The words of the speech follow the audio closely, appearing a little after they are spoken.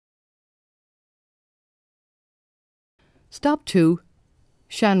Stop 2.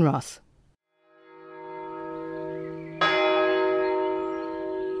 Shanross.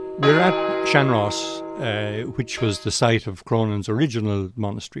 We're at Shanross, which was the site of Cronan's original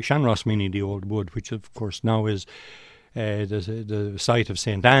monastery. Shanross meaning the Old Wood, which of course now is the site of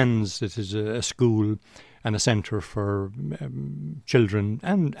St. Anne's. It is a school and a centre for children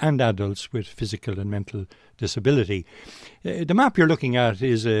and adults with physical and mental disability. The map you're looking at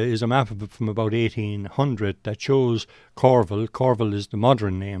is a map from about 1800 that shows Corval. Corval is the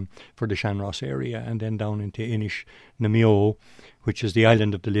modern name for the Shanross area, and then down into Inish na Meo, which is the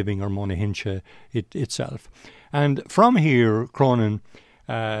island of the living, or Ross-Monaincha itself. And from here, Cronin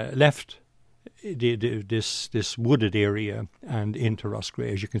left this wooded area and into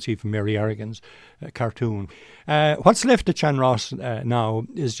Roscrea, as you can see from Mary Arrigan's cartoon. What's left of Shanross now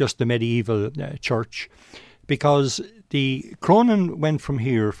is just the medieval church, because the Cronin went from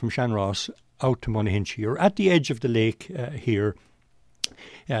here, from Shanross, out to Monaincha. You're at the edge of the lake here,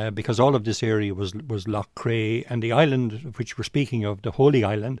 because all of this area was Roscrea, and the island which we're speaking of, the Holy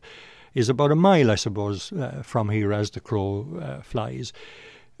Island, is about a mile, I suppose, from here as the crow flies.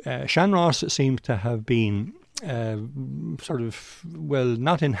 Shanross seems to have been not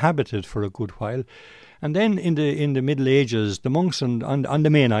inhabited for a good while. And then in the Middle Ages, the monks on the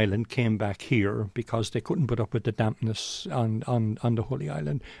main island came back here because they couldn't put up with the dampness on the Holy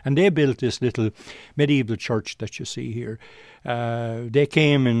Island. And they built this little medieval church that you see here. They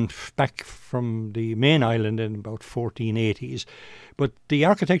came back from the main island in about 1480s. But the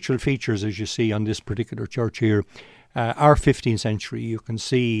architectural features, as you see on this particular church here, are 15th century. You can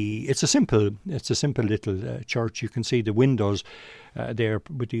see it's a simple little church. You can see the windows there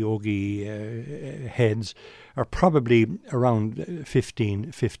with the yogi heads are probably around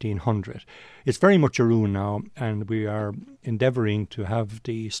 1500. It's very much a ruin now, and we are endeavouring to have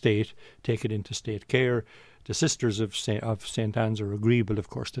the state take it into state care. The Sisters of St. Anne's are agreeable, of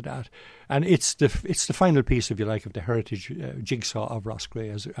course, to that. And it's the final piece, if you like, of the heritage jigsaw of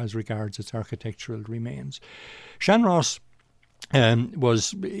Roscrea as regards its architectural remains. Shanross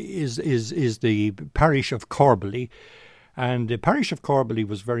is the parish of Corbally, and the parish of Corbally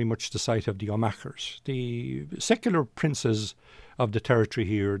was very much the site of the O'Machers. The secular princes of the territory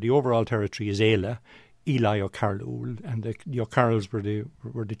here, the overall territory is Éile, Eli O'Carroll, and the O'Carrolls were the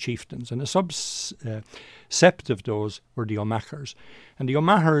chieftains, and a subsept of those were the O'Machers. And the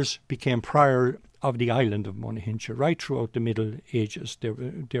O'Machers became prior of the island of Monaincha right throughout the Middle Ages. There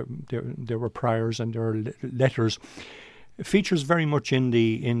were priors, and there are letters. It features very much in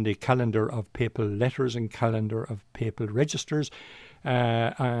the calendar of papal letters and calendar of papal registers,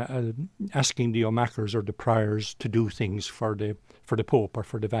 asking the O'Machers or the priors to do things for the Pope or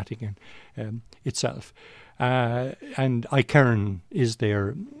for the Vatican itself. And Icairn is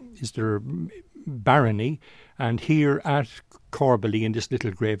their barony, and here at Corbally, in this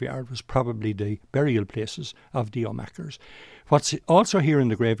little graveyard, was probably the burial places of the O'Machers. What's also here in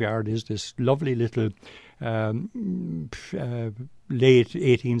the graveyard is this lovely little late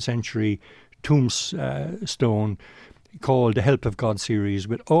 18th century tombstone called the Help of God series,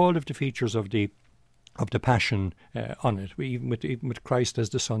 with all of the features of the Passion on it, even with Christ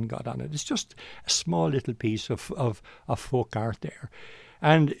as the Son God on it. It's just a small little piece of folk art there.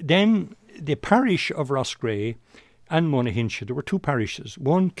 And then the parish of Roscrea and Monaincha, there were two parishes,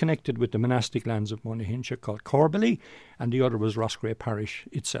 one connected with the monastic lands of Monaincha called Corbally, and the other was Roscrea parish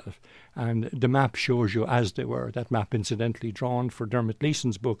itself. And the map shows you as they were, that map incidentally drawn for Dermot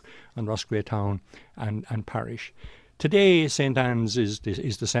Leeson's book on Roscrea town and parish. Today, St. Anne's is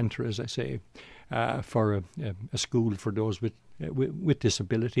the centre, as I say, for a school for those with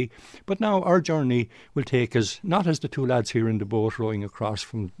disability. But now our journey will take us, not as the two lads here in the boat rowing across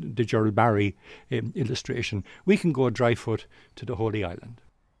from the Gerald Barry illustration. We can go dry foot to the Holy Island.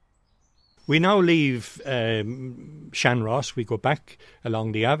 We now leave Shanross. We go back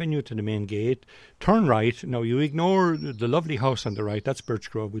along the avenue to the main gate, turn right. Now you ignore the lovely house on the right, that's Birch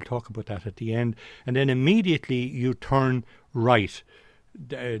Grove. We'll talk about that at the end. And then immediately you turn right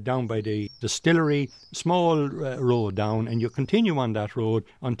down by the distillery, small road down, and you continue on that road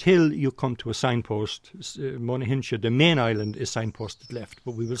until you come to a signpost. Monaincha, the main island, is signposted left,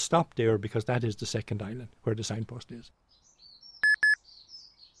 but we will stop there because that is the second island where the signpost is.